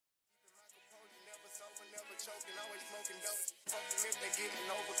always smoking dope. Fucking if they getting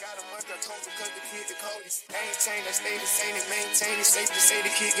over, got a month of cold because the kid the coldest. Ain't changed, I stay the same and maintain it. Safe to say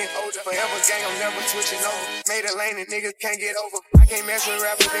the kid getting older. Forever gang, I'm never switching over. Made a lane and niggas can't get over. I can't mess with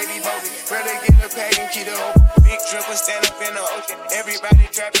rappers, they be bogus. Rather get a pack and keep it open. Big dripper, stand up in the ocean. Everybody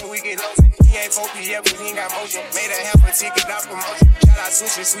trapping, we get lotion. He ain't 4PF, but he ain't got motion. Made a half a ticket, not promotion. Shout out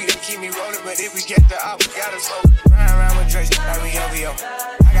Sushi Sweet and keep me rolling. But if we get the op, we gotta slow. Ride around with Tracy, like we OVO.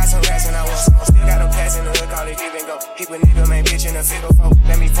 I got some rats and I want some more. Still got a pass in the hood, call it give and go. Keep a nigga, man, bitch in a figure four.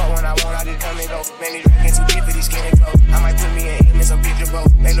 Let me fuck when I want, I just come and go. Man, these rapping too deep for these skinny clothes. I might put me in him in some picture, bro.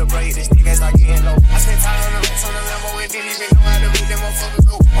 They look bro, hit this nigga start getting low. I spent time on the rats on the Lambo and didn't even know how to meet them motherfuckers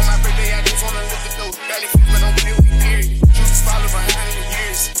go. On my birthday, I just wanna look the dope. Barely fit, but don't play with me, period. Truths follow behind in the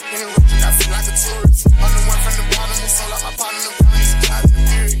years. In the road, I feel like a tourist. I'm the one from the bottom who sold out my partner, the police, God, the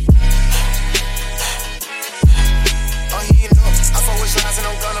period. Oh, he ain't up. I fuck with shots and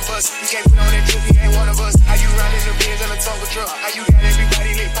I'm gonna bust. You can't put on that drip, he ain't one of us. How you riding the Benz in a Tonka truck? How you got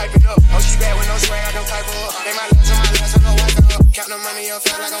everybody lit piping up? Oh, she bad with no swag, I don't pipe her up. They my last, I'm no wiping up. Count the money up,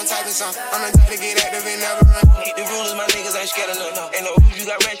 feel like I'm typing some. I'm the type to get active and never run. Hit the rulers, my niggas ain't scared of none. Ain't no rules, you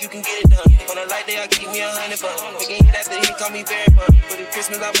got rats, you can get it done. On a light day, I keep me 100 bucks. Again, hit after he call me very fun. For the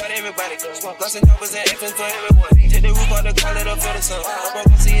Christmas, I bought everybody. Plus and numbers and infants for everyone. Take the roof on the call it up for the sun. I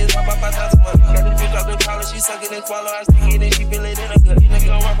broke see it's about 5,000 money. Got this bitch off the collar, she suck it and swallow. I stick it and she feel it in a gut.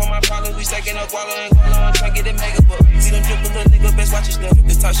 Nigga don't rock on my problems, we stacking up wallow and wallow. I'm trying to get it mega book. See them triple little nigga, best watch your step.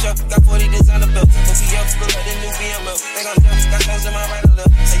 This top shelf, got 40 designer belts. OPF, look like the new BMW. Think I'm done, got clothes in my right and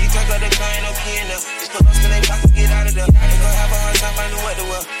left. Say you talk about the car, ain't no key in there. Just put those in they pockets, get out of there. They gon' have a hard time finding what to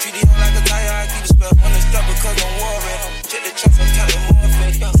wear. Treat these hoes like a tire, I keep a spell. On the step because I'm warring. Check the tracks, I'm counting more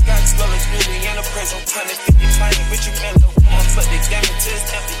fake. Sky Explorer, Julie, and a press. I'm trying to 50 flying, bitch, you man, low. But they got me to his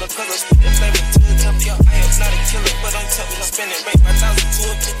temple because I'm spitting flavor to the temple. Yo, I am not a killer, but I'm tempted. I'm spending rate 5,000 to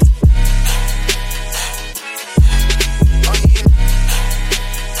a 50.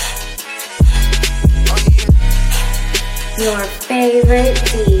 Your favorite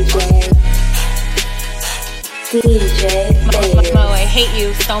DJ Mo, I hate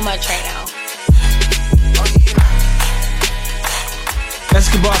you so much right now.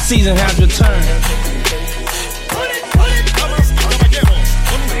 Escobar season has returned.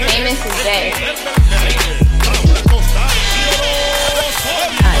 Famous is dead.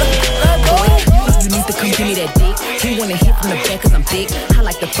 You need to come give me that dick. He wanna hit from the back cause I'm thick. I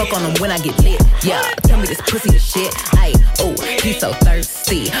like to fuck on him when I get lit. Yeah, tell me this pussy is shit. Ayy, oh, he's so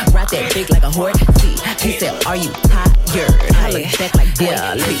thirsty. Ride that big like a horse. He said, are you tired? I look back like,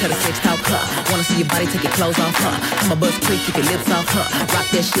 yeah, let me tell the sex talk, huh? Wanna see your body, take your clothes off, huh? I'm a buzz quick, keep your lips off, huh? Rock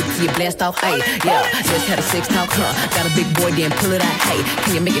that shit till you blast off, ayy, yeah. Let's have a sex talk, huh? Got a big boy, then pull it out, hey.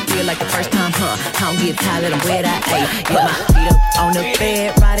 Can you make it feel like the first time, huh? I don't get tired, let him wear that, ayy. Get my feet up on the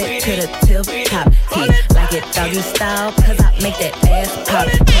bed, ride it to the tip top. He like it doggy style, cause I make that ass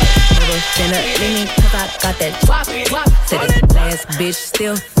pop. Never finna leave me, cause I got that drop. Said this last bitch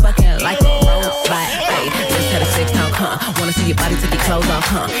still fucking like a robot, ayy. Let's have a sex talk, huh? Wanna see your body, take your clothes off,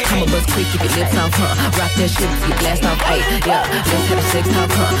 huh? I'm a buzz quick, keep your lips off, huh? Rock that shit till you blast off, ayy, yeah. Let's have a sex talk,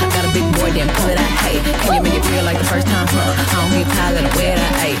 huh? Got a big boy, then pull it out, hey. Can you make it feel like the first time, huh? I don't get tired, let it wear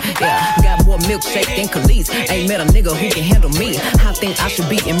that, ayy, yeah. Got more milkshake than Khalees. Ain't met a nigga who can handle me. I think I should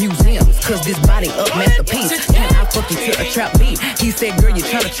be in museums, cause this body up masterpiece. Can I fuck you to a trap beat? He said, girl, you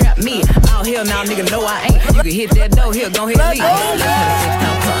tryna trap me. Oh, hell now, nigga, no, I ain't. You can hit that door, here, go ahead, leave. Let's have a sex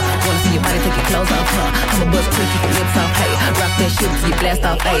talk, huh? Wanna see your body, take your clothes off, huh? I'm a buzz quick, keep your lips off, hey. Rock that shit till you blast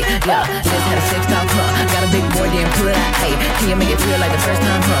off, hey. Yeah, let's have a sex talk, huh? Got a big boy, then pull it out, hey. Can you make it feel like the first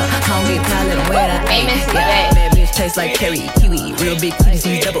time, huh? I don't get tired, let him wear that, hey. Yeah, bad bitch taste like cherry, kiwi. Real big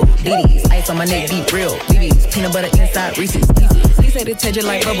TDCs, double DDs. Ice on my neck, deep, real BBs. Peanut butter inside, Reese's Pieces. He said it taste just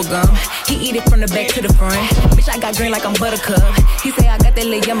like bubble gum. He eat it from the back to the front. Bitch, I got green like I'm Buttercup. He say I got that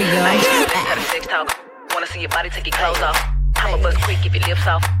little yummy yum. Have a sex talk. Wanna see your body, take your clothes off. I'm a buzz quick, keep your lips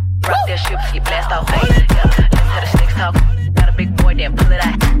off. Rock that shit till you blast off, hey. Yeah, let's have a sex talk. Got a big boy, then pull it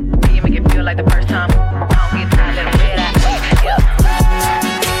out. Can you make it feel like the first time? I don't get tired, let him wear that, yeah.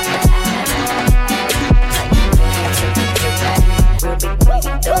 Real big boy,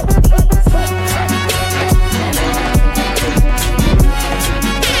 double D's.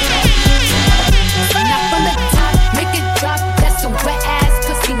 Now from the top, make it drop. That's some wet ass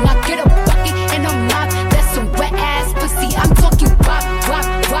pussy. Now get a bucket and a mop. That's some wet ass pussy. I'm talking wop, wop,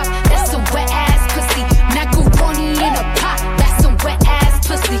 wop. That's some wet ass pussy. Macaroni in a pot. That's some wet ass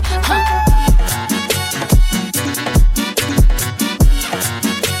pussy, huh?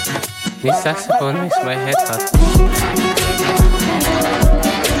 This saxophone makes my head hurt.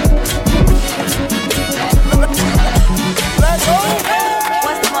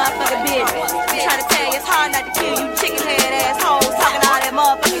 What's the motherfucking business? Trying to tell you it's hard not to kill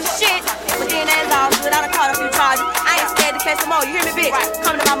Okay, some more, you hear me, bitch? Right.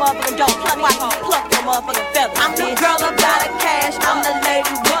 Come to my motherfucking door, pluck your motherfucking feathers. I'm the girl about the cash, I'm the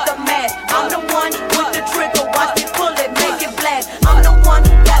lady with the mask. I'm the one with the trigger, watch me pull it, make it blast. I'm the one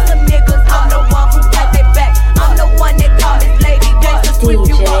who got some niggas, I'm the one who got their back. I'm the one that call his lady gangsta, sweep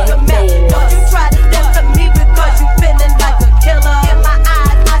you on the map. Don't you try to step to me because you feeling like a killer. In my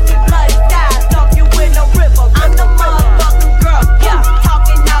eyes, I see bloody skies, dump you in a river. I'm the motherfucking girl, yeah,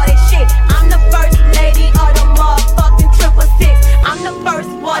 talking all that shit. I'm the first lady of the motherfucking 666. I'm the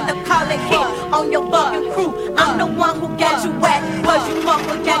first one to call it hit on your fucking crew. I'm the one who got you whacked, cause you fuck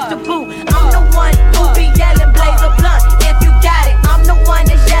with gangsta boo. I'm the one who be yelling blaze a blunt. If you got it, I'm the one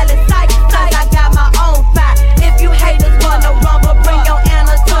that's yelling sight, cause I got my own fire. If you haters wanna rumble, bring your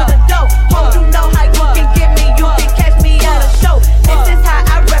Anna to the door. Hope you know how you can get me, you can catch me at a show. This is how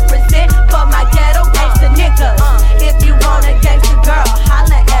I represent for my ghetto gangsta niggas. If you want a gangsta girl,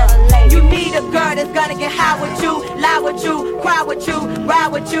 holla at a lady. You need a girl that's gonna get high with you, lie with you, cry with you, ride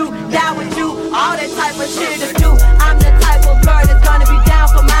with you, die with you, all that type of shit to do. I'm the type of girl that's gonna be down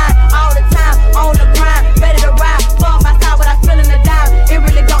for mine all the time, on the grind, ready to ride for my side without spilling a dime. It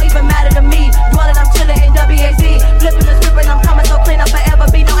really don't even matter to me. Dwelling, I'm chilling in WAZ, flipping the script and I'm coming so clean. I'll forever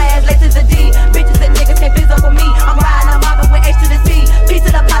be no ass laces a D. Bitches and niggas can't fizz up with me. I'm riding, I'm mobbing with H to the C. Piece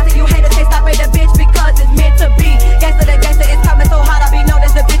of the posse, you haters can't stop at the bitch because it's meant to be. Gangsta the gangsta is coming so hard, I'll be known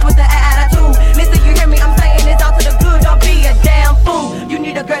as the bitch with the attitude. Listen, you hear me? I'm saying it's all to the good. Don't be a damn fool. You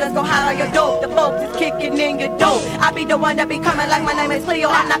need a girl that's gon' holler your dope. The folks is kicking in your dope. I be the one that be coming like my name is Cleo.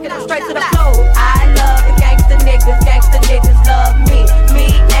 I'm knocking them straight to the floor. I love the gangsta niggas love me. Me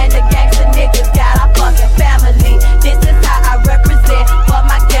and the gangsta niggas got our fucking family. This is how I represent for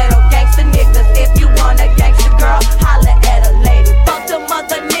my ghetto gangsta niggas. If you want a gangsta girl, holla at a lady. Fuck them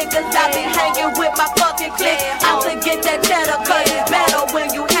other niggas, I be hanging with my fucking clique. Out to get that cheddar, cause it's better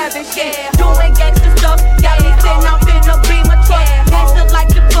when you having shit. Doing gangsta stuff, got me sitting off in a Beamer truck. Gangsta like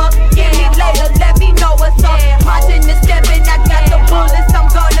the fuck, get me later, let me know what's up. Marching and stepping, I got the bullets, I'm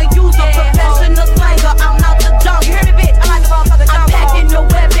gonna use a professional slanger. I'm not the dog, you hear me, bitch? I'm like a motherfucker. I'm packing the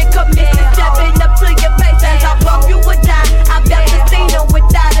weapon, committed, stepping up to your face as I walk you would die. I've never seen them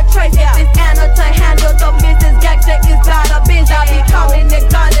without a trace. If it's Anna to handle the Mrs. Gangsta is got a bitch. I be calling the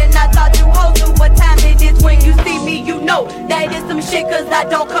gun and I thought you hoes knew what time it is. When you see me, you know that is some shit cause I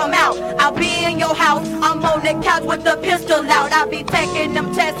don't come out. I'll be in your house, I'm on the couch with the pistol out. I'll be taking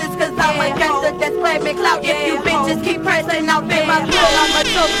them chances cause I'm a gangster that's claiming clout. If you bitches keep pressing, I'll be my girl, I'ma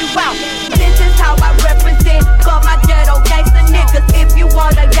choke you out. This is how I represent for my ghetto gangsta niggas. If you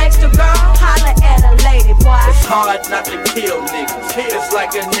want a gangsta girl, holla at a lady, boy. It's hard not to kill niggas. It's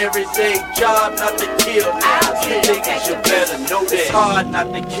like an everyday job not to kill niggas. Niggas, you better know that. It's hard not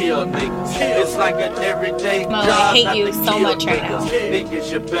to kill niggas. It's like an everyday Mo, job I hate not you to so kill much right now.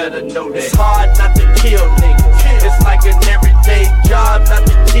 Niggas, you better know that. It's hard not to kill niggas. It's like an everyday job not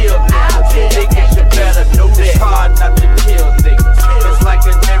to kill niggas. Niggas, you better know that. It's hard not to kill niggas. It's like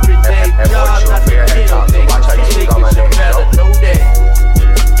an everyday job not to kill niggas. Niggas, you better know that.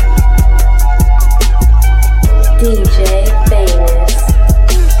 DJ Famous.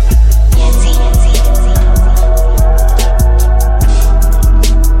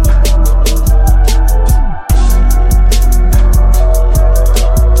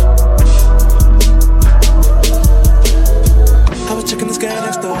 I was checking this guy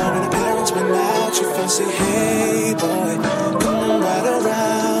next door when the parents went out. She felt say, hey boy, come right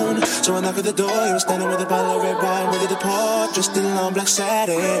around. So I knocked at the door, he was standing with a bottle of red wine, ready to pour, dressed in long black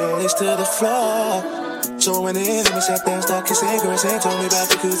satin, lace to the floor. So I went in and we sat down, started kissing, caressing, told me about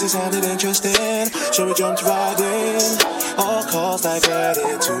the cruise, it sounded interesting. So we jumped right in, all calls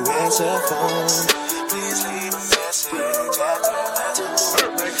diverted to answer phone. Please leave a message after the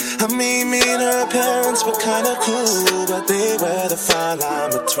tone. I mean, me and her parents were kinda cool, but they were the fine line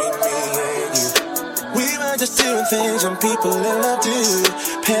between me and you. We were just doing things and people in love do.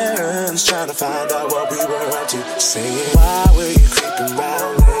 Parents trying to find out what we were up to. Saying, why were you creeping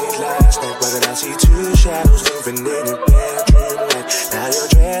around late last night? Why did I see two shadows moving in your bedroom light? Now you're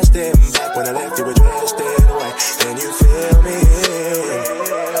dressed in black, when I left you were dressed in white. Can you feel me?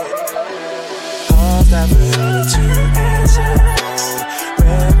 All that really to answer phone.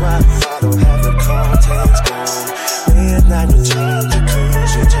 Red wine bottle, have the contents gone. Midnight routine,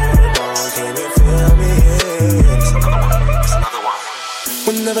 jacuzzi turned on. Can you feel me?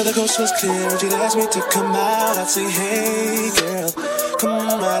 Whenever the coast was clear and she'd ask me to come out, I'd say, hey girl,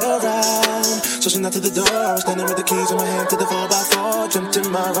 come right around. So she knocked to the door, I was standing with the keys in my hand to the 4x4. Jumped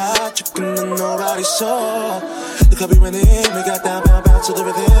in my ride, chicken and nobody saw. The club we went in, we got down, bounce to the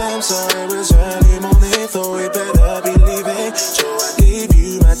rhythm. So it was early morning, thought we better be leaving. So I gave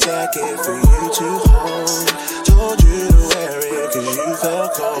you my jacket for you to hold. Told you to wear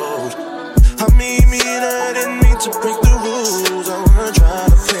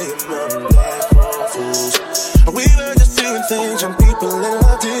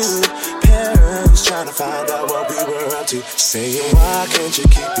find out what we were up to. Saying, why can't you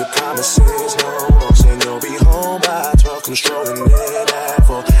keep your promises? No, saying you'll be home by 12, come strolling in at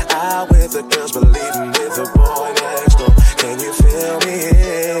 4. Out with the girls, but leaving with the boy next door. Can you feel me?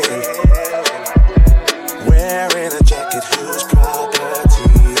 Wearing a jacket whose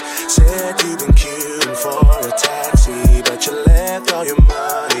property. Said you've been queuing for a taxi, but you left all your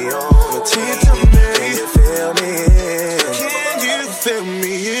money on the table. Can you feel me? Can you feel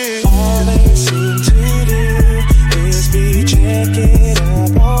me? All they seem to do is be checking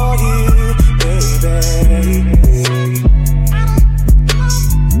up on you, baby.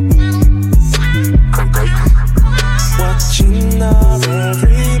 Watching our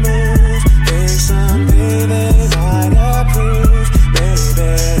every move, think someday they might approve,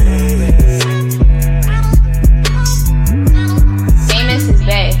 baby. Famous is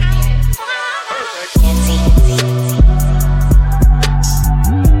bae.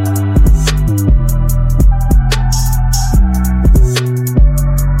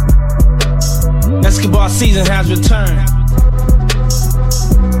 Escobar season has returned.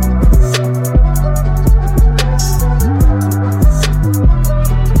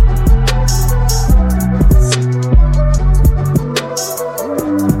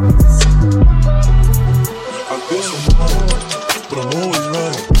 But I'm always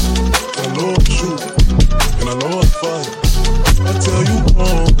right. I know I'm true, and I know I'm fine. I tell you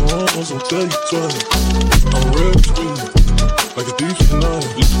once, I'll tell you twice. I'm real sweet, like a thief tonight.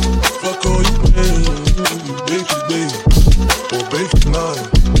 Fuck all you you baby, or bake tonight.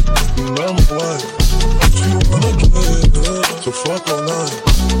 And I'm a wife. You wanna get, so fuck all night.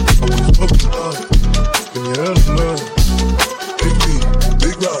 I wanna fuck tonight, and you had tonight.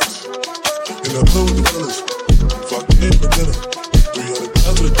 Big rocks, and I know the colors. Fuck in for dinner.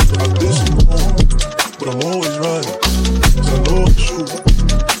 300,000 I did some wrong, but I'm always right. Cause I know I'm true,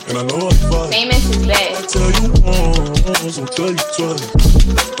 and I know I'm fine. Famous is bae. I tell you once, I'll tell you twice.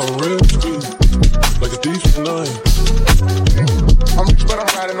 I'm real street, like a thief tonight. I'm rich, but I'm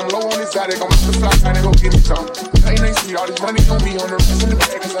riding. I'm low on this side. I'm the fly guy to go get me some. Ain't sweet. All this money on me. On the rest in the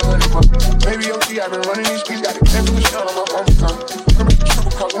bag is 100 months. Baby OG, I've been running these streets. Got the cash from the shell on my phone time. Remember the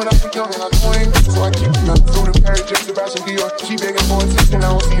triple cup when I was young and I know I ain't good, so I keep it young. Through the Paris, just about some Dior. She begging for attention, I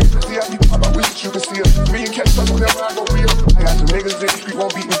don't see it. See how people pop, I wish that you could see her. Me and catch up whenever I go real. I got some niggas in the street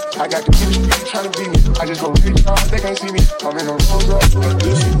won't beat me. I got the industry trying to beat me. I just go rich, y'all, they can't see me. I'm in a Rolls Royce. I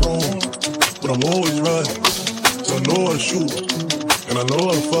did some wrong, but I'm always right. Cause I know I shoot, and I know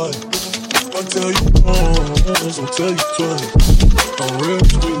I'm fight. I tell you once, I'll tell you twice. I'm real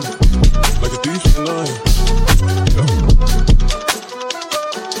street, like a thief tonight.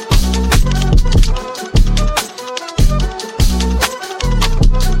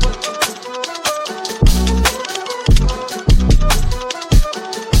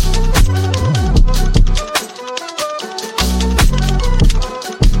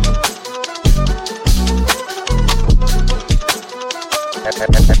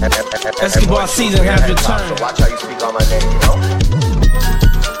 Escobar season has returned. So watch how you speak on my name, you know?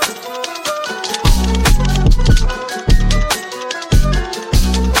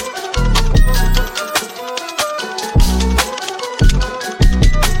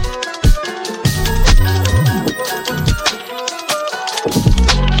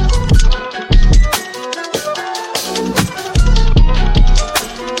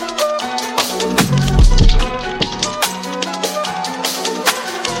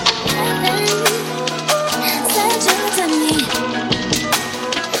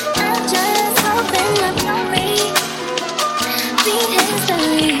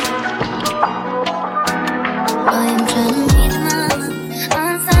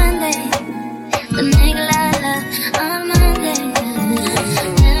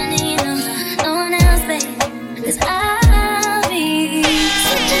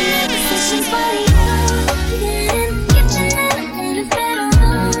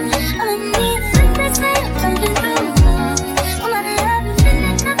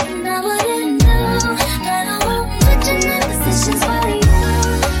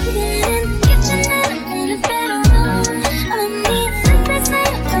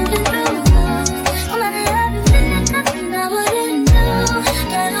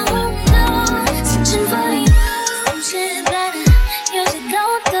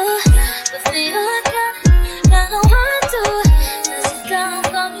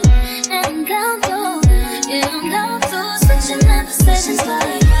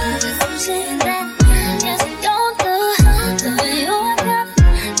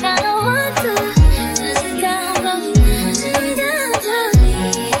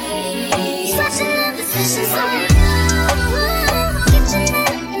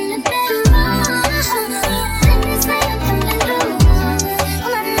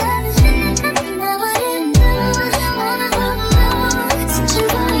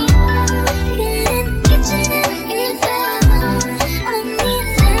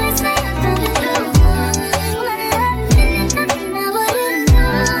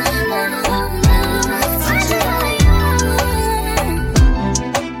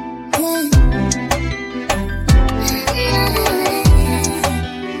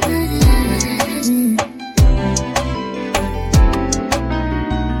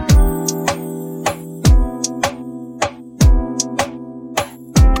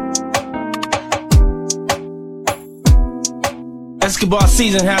 Escobar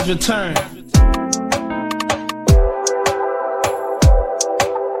season has returned.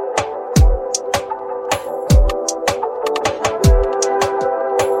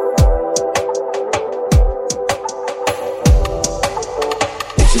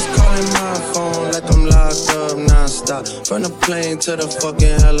 From the plane to the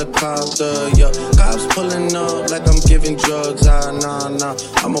fucking helicopter, yeah. Cops pulling up like I'm giving drugs, nah.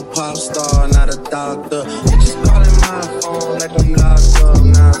 I'm a pop star, not a doctor. Bitches calling my phone like I'm locked up,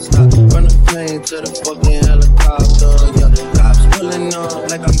 non-stop. From the plane to the fucking helicopter, yeah. Cops pulling up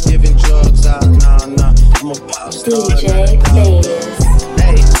like I'm giving drugs, nah. I'm a pop star, DJ Famous.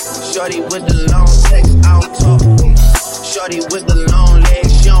 Hey, shorty with the long text, I don't talk. Shorty with the long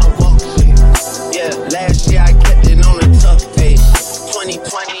legs, she don't walk. Yeah, last year I kept it on the tough page. 2020,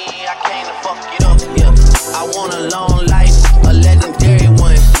 I came to fuck it up, yeah. I want a long life, a legendary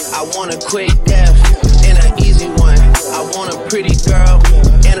one. I want a quick death, and an easy one. I want a pretty girl,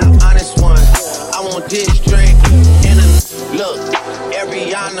 and an honest one. I want this drink, and a look.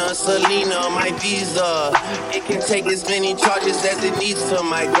 Ariana, Selena, my visa. It can take as many charges as it needs to,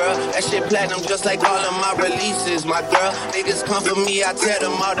 my girl. That shit platinum just like all of my releases, my girl. Niggas come for me, I tear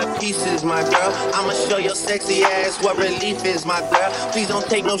them all to pieces, my girl. I'ma show your sexy ass what relief is, my girl. Please don't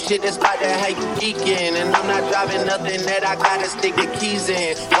take no shit that's about that how you geeking. And I'm not driving nothing that I gotta stick the keys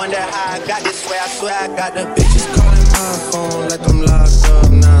in. Wonder how I got this way, I swear I got the bitches calling my phone like I'm locked up,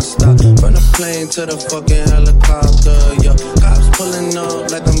 non-stop. From the plane to the fucking helicopter, yeah. Cops pulling up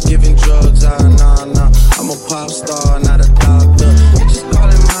like I'm giving drugs, nah. I'm a pop star, not a doctor. Bitches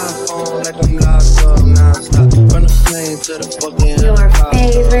calling my phone like I'm locked up, non-stop. From the plane to the fucking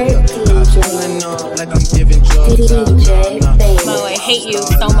helicopter. Your favorite Cops pulling up like I'm giving drugs, DJ Famous. Mo, I hate you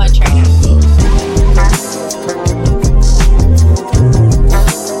so much right now.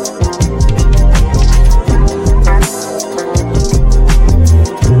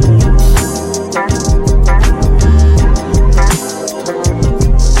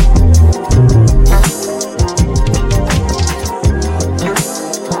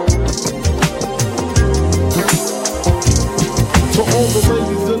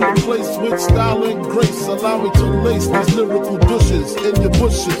 Style and grace, allow me to lace these lyrical douches in your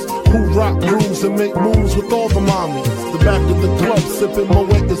bushes. Who rock grooves and make moves with all the mommies. The back of the club, sipping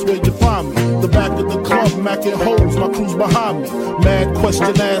Moet is where you find me. The back of the club, macking holes, my crew's behind me. Mad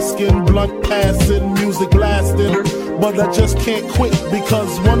question asking, blunt passing, music blasting. But I just can't quit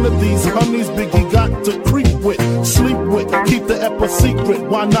because one of these honeys Biggie got to creep with, sleep with, keep the ep a secret.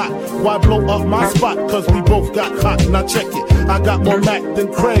 Why not? Why blow up my spot? Cause we both got hot. Now check it. I got more Mac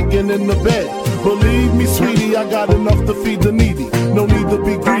than Craig and in the bed. Believe me, sweetie, I got enough to feed the needy. No need to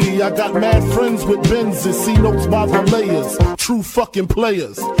be greedy. I got mad friends with Benzes, see notes by the layers. True fucking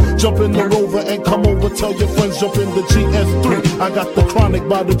players. Jump in the Rover and come over. Tell your friends jump in the GS3. I got the chronic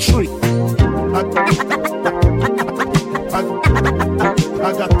by the tree.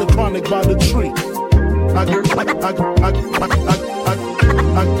 I got the chronic by the tree. I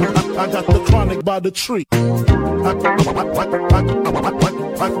got the chronic by the tree. I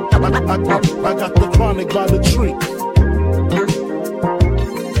got the chronic by the tree.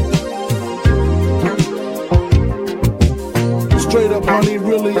 Straight up, honey,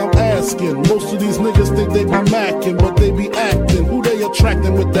 really, I'm asking. Most of these niggas think they be macking, but they be acting. Who they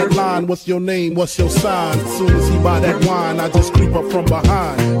attracting with that line? What's your name? What's your sign? Soon as he buy that wine, I just creep up from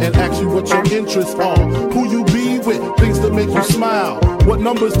behind and ask you what your interests are. Who you be with? Things that make you smile. What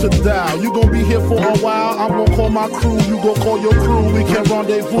numbers to dial? You gon' be here for a while. I'm gon' call my crew. You gon' call your crew. We can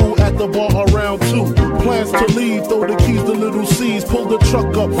rendezvous at the bar around 2. Plans to leave. Throw the keys to little C's. Pull the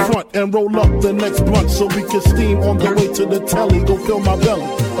truck up front and roll up the next blunt so we can steam on the way to the telly. Go fill my belly.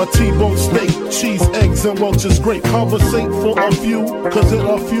 A T-bone steak, cheese, eggs, and Welch's grape. Conversate for a few, cause in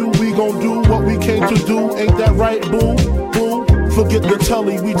a few we gon' do what we came to do. Ain't that right, boo? Boo? Forget the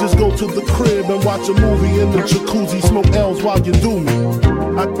telly, we just go to the crib and watch a movie in the jacuzzi. Smoke L's while you do me.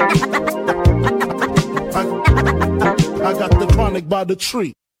 I got the chronic by the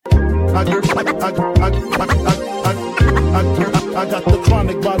tree. I got the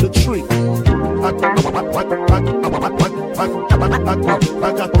chronic by the tree.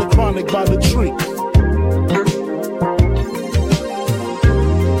 I got the chronic by the tree.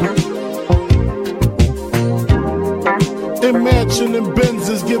 Imagining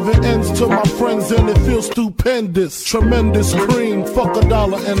Benzes giving ends to my friends and it feels stupendous. Tremendous cream, fuck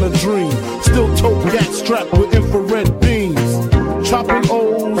 $1 and a dream. Still tote gat strapped with infrared beams. Chopping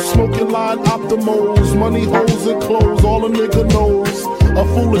O's, smoking line optimals. Money holes and clothes, all a nigga knows. a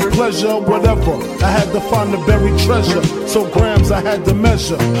foolish pleasure, whatever. I had to find the buried treasure, so grams I had to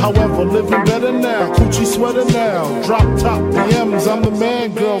measure. However, living better now, coochie sweater now. Drop top DMs, I'm the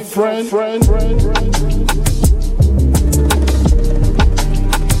man, girlfriend.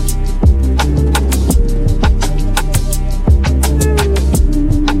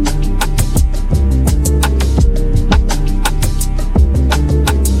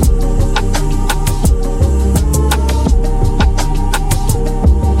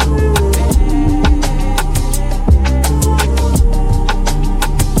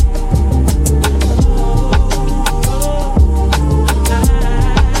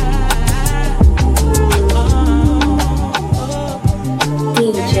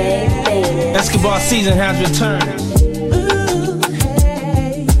 Escobar season has returned.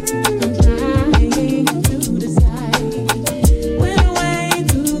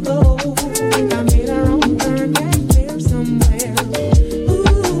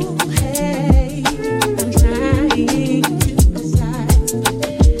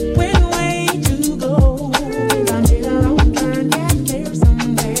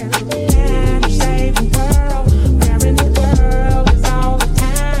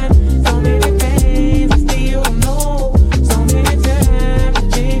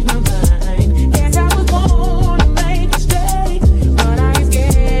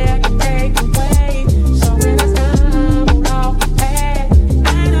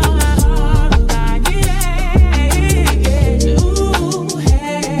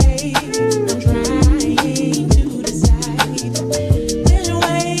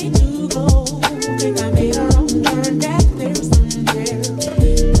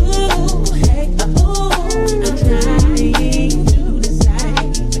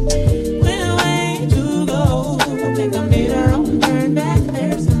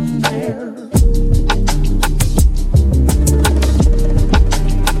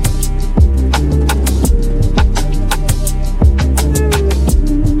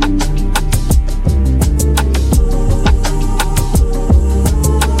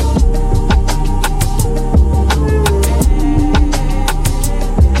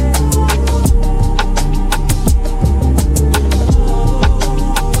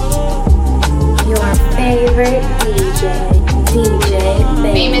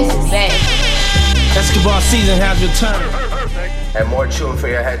 Escobar season has returned. And more chewing for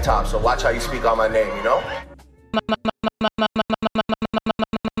your head top, so watch how you speak on my name, you know?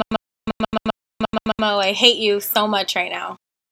 Mo, I hate you so much right now.